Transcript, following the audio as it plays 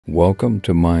Welcome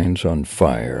to Minds on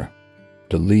Fire.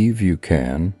 To leave you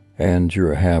can, and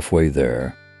you're halfway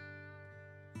there.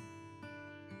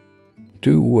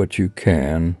 Do what you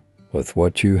can with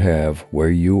what you have where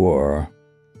you are.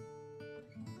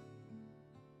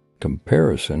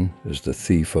 Comparison is the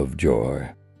thief of joy.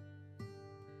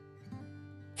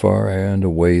 Far and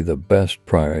away the best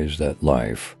prize that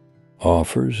life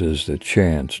offers is the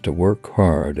chance to work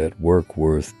hard at work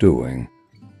worth doing.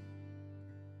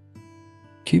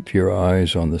 Keep your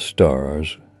eyes on the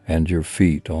stars and your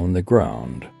feet on the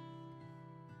ground.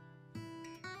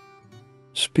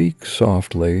 Speak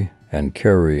softly and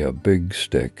carry a big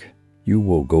stick. You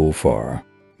will go far.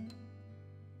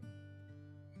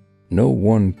 No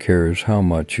one cares how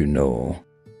much you know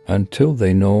until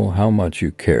they know how much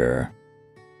you care.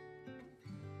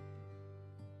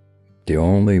 The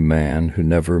only man who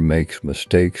never makes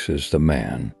mistakes is the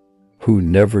man who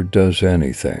never does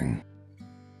anything.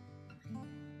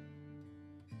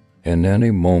 In any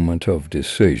moment of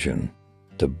decision,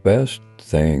 the best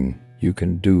thing you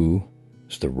can do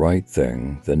is the right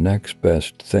thing. The next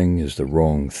best thing is the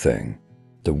wrong thing.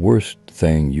 The worst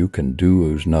thing you can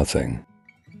do is nothing.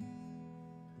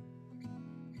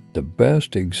 The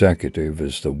best executive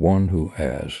is the one who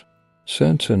has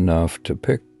sense enough to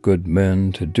pick good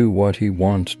men to do what he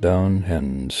wants done,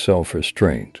 and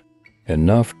self-restraint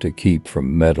enough to keep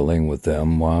from meddling with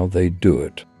them while they do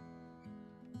it.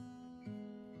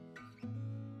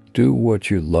 Do what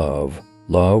you love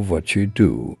what you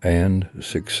do, and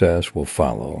success will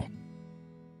follow.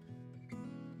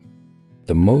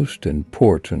 The most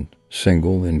important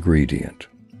single ingredient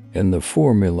in the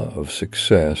formula of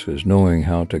success is knowing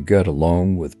how to get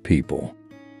along with people.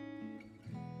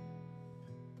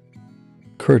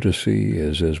 Courtesy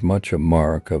is as much a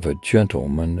mark of a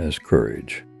gentleman as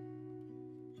courage.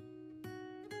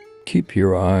 Keep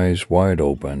your eyes wide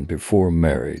open before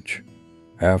marriage,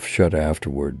 half shut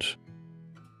afterwards.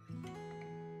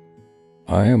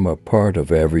 I am a part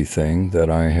of everything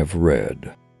that I have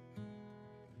read.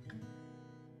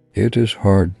 It is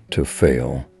hard to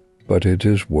fail, but it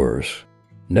is worse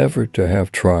never to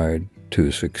have tried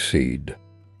to succeed.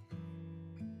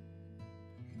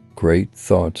 Great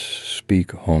thoughts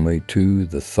speak only to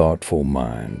the thoughtful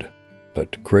mind,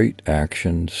 but great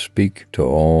actions speak to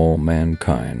all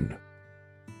mankind.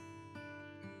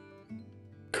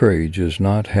 Courage is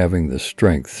not having the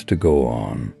strength to go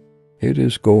on. It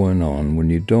is going on when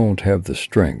you don't have the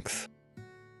strength.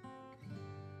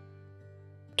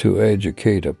 To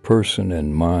educate a person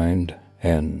in mind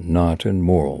and not in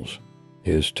morals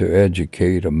is to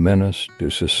educate a menace to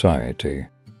society.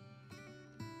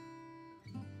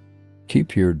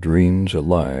 Keep your dreams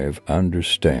alive.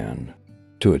 Understand,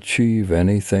 to achieve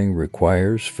anything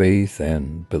requires faith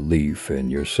and belief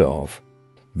in yourself,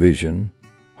 vision,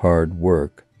 hard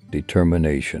work,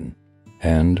 determination,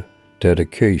 and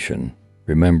dedication.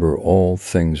 Remember, all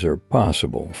things are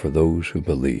possible for those who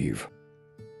believe.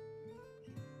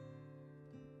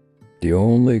 The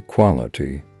only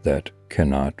quality that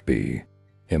cannot be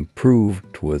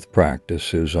improved with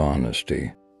practice is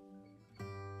honesty.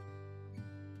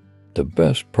 The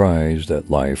best prize that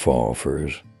life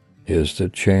offers is the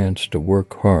chance to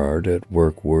work hard at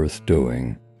work worth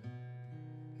doing.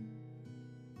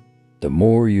 The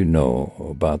more you know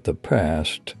about the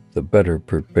past, the better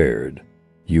prepared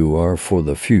you are for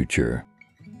the future.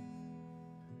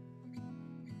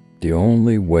 The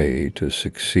only way to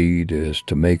succeed is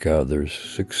to make others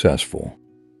successful.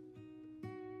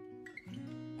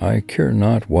 I care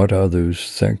not what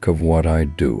others think of what I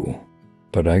do,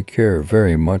 but I care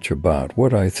very much about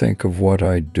what I think of what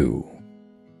I do.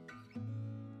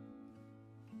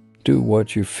 Do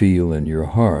what you feel in your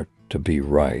heart to be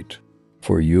right,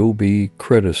 for you'll be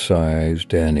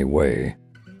criticized anyway.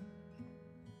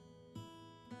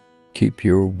 Keep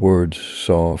your words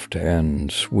soft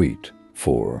and sweet,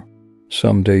 for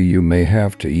someday you may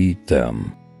have to eat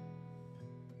them.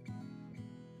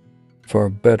 Far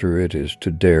better it is to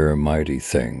dare mighty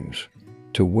things,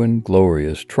 to win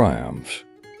glorious triumphs,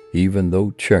 even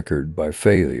though checkered by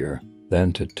failure,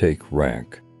 than to take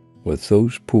rank with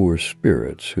those poor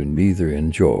spirits who neither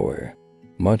enjoy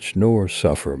much nor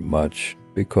suffer much,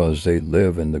 because they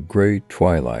live in the gray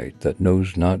twilight that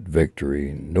knows not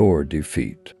victory nor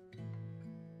defeat.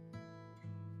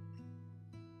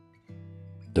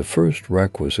 The first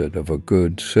requisite of a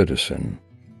good citizen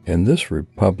in this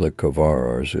republic of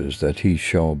ours is that he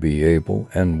shall be able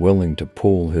and willing to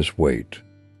pull his weight.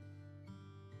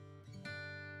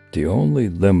 The only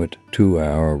limit to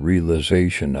our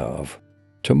realization of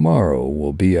tomorrow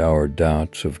will be our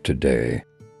doubts of today.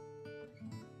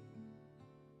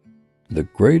 The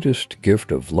greatest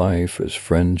gift of life is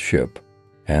friendship,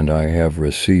 and I have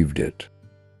received it.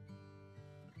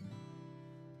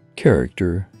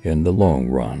 Character, in the long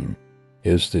run,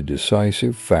 is the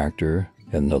decisive factor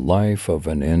in the life of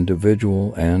an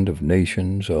individual and of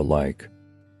nations alike.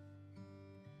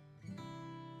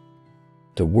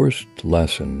 The worst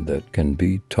lesson that can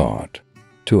be taught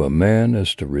to a man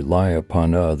is to rely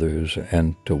upon others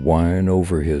and to whine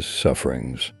over his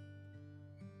sufferings.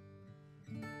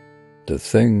 The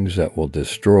things that will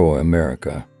destroy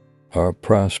America are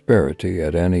prosperity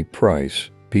at any price,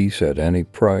 peace at any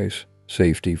price,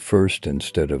 safety first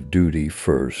instead of duty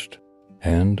first,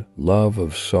 and love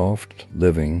of soft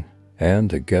living and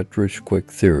the get-rich-quick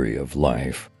theory of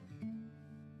life.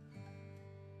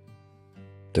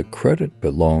 The credit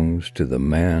belongs to the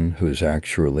man who's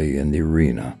actually in the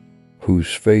arena,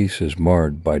 whose face is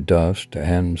marred by dust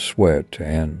and sweat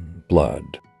and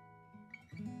blood.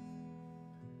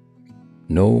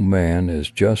 No man is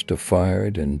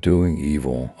justified in doing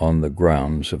evil on the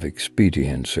grounds of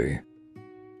expediency.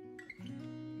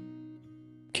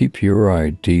 Keep your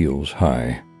ideals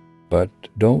high, but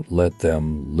don't let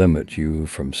them limit you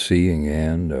from seeing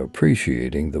and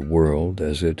appreciating the world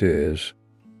as it is.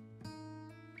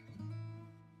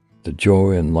 The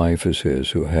joy in life is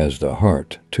his who has the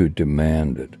heart to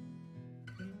demand it.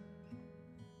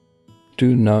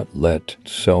 Do not let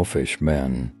selfish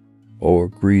men or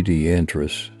greedy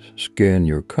interests skin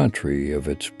your country of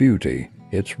its beauty,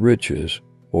 its riches,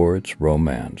 or its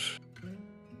romance.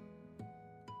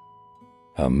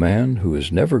 A man who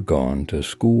has never gone to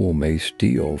school may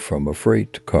steal from a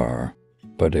freight car,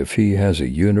 but if he has a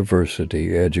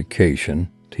university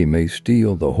education, he may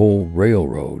steal the whole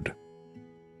railroad.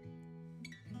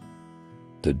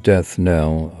 The death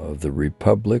knell of the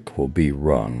Republic will be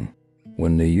rung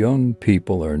when the young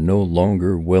people are no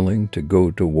longer willing to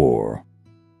go to war.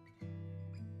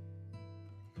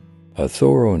 A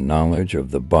thorough knowledge of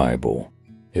the Bible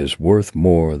is worth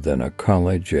more than a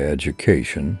college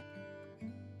education.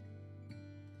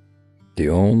 The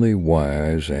only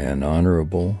wise and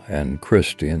honorable and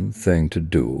Christian thing to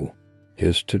do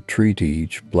is to treat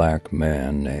each black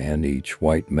man and each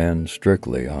white man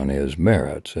strictly on his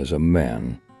merits as a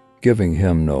man, giving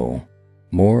him no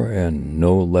more and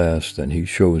no less than he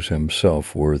shows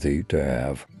himself worthy to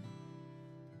have.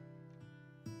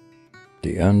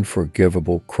 The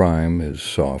unforgivable crime is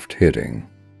soft hitting.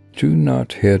 Do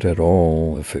not hit at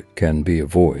all if it can be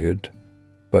avoided,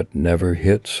 but never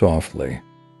hit softly.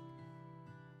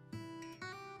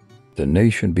 The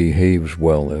nation behaves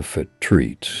well if it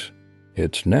treats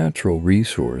its natural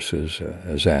resources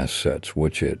as assets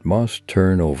which it must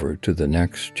turn over to the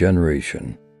next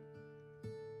generation.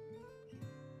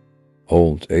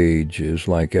 Old age is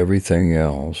like everything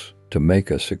else. To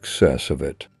make a success of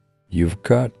it, you've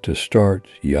got to start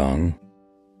young.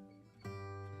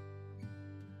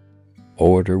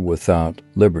 Order without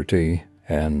liberty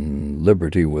and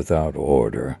liberty without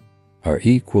order are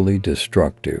equally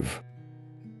destructive.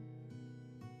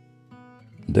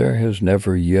 There has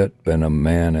never yet been a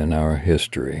man in our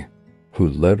history who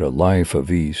led a life of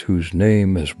ease whose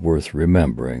name is worth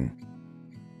remembering.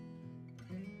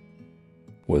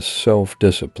 With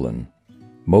self-discipline,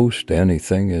 most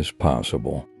anything is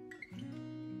possible.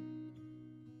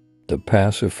 The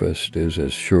pacifist is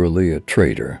as surely a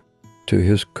traitor to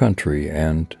his country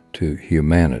and to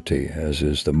humanity as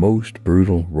is the most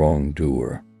brutal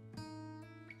wrongdoer.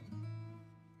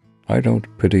 I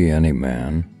don't pity any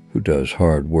man who does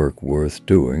hard work worth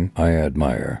doing. I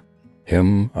admire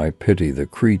him. I pity the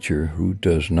creature who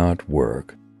does not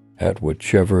work, at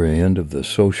whichever end of the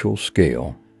social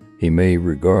scale he may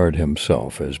regard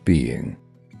himself as being.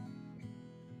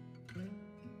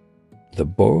 The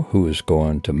boy who is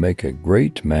going to make a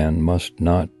great man must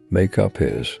not make up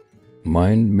his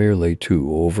mind merely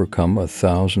to overcome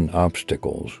 1,000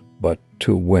 obstacles, but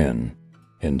to win,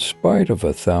 in spite of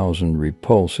 1,000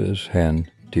 repulses and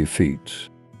defeats.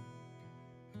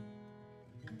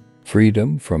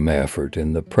 Freedom from effort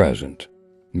in the present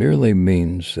merely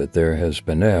means that there has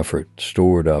been effort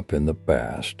stored up in the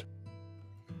past.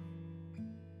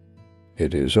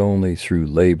 It is only through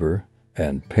labor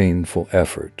and painful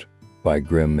effort, by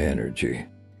grim energy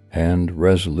and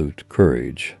resolute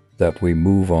courage, that we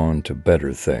move on to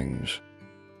better things.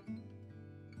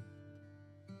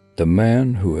 The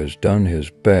man who has done his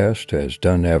best has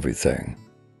done everything.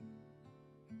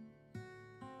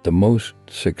 The most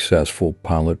successful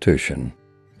politician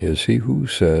is he who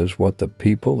says what the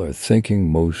people are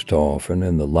thinking most often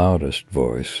in the loudest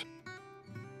voice.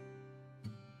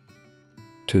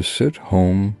 To sit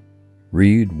home,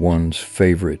 read one's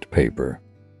favorite paper,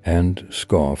 and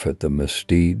scoff at the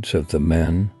misdeeds of the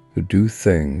men who do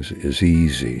things is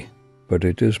easy, but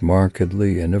it is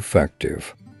markedly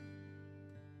ineffective.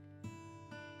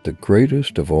 The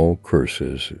greatest of all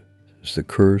curses is the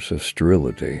curse of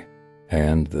sterility,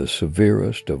 and the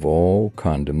severest of all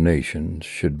condemnations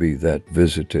should be that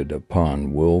visited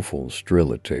upon willful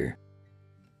sterility.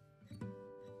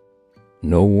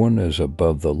 No one is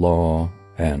above the law,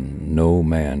 and no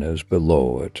man is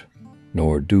below it,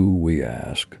 nor do we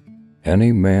ask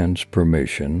any man's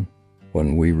permission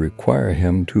when we require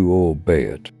him to obey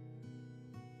it.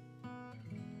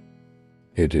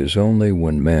 It is only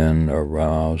when men are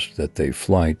roused that they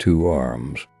fly to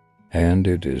arms, and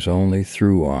it is only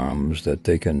through arms that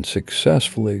they can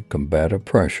successfully combat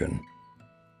oppression.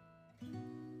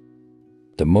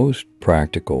 The most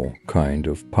practical kind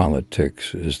of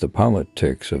politics is the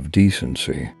politics of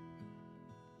decency.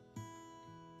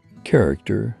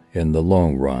 Character, in the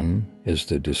long run, is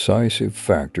the decisive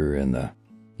factor in the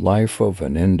life of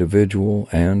an individual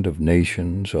and of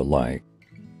nations alike.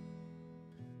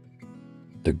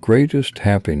 The greatest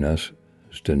happiness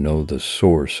is to know the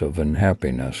source of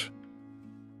unhappiness.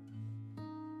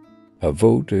 A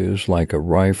vote is like a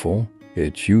rifle.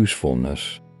 Its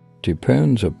usefulness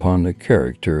depends upon the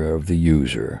character of the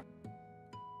user.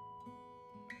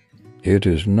 It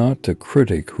is not the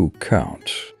critic who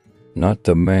counts, not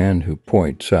the man who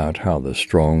points out how the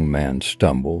strong man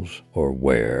stumbles or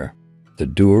where the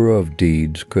doer of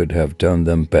deeds could have done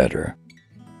them better.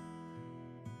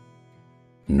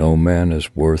 No man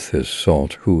is worth his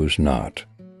salt who is not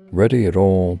ready at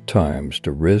all times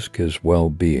to risk his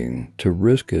well-being, to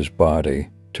risk his body,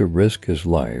 to risk his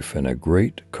life in a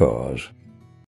great cause.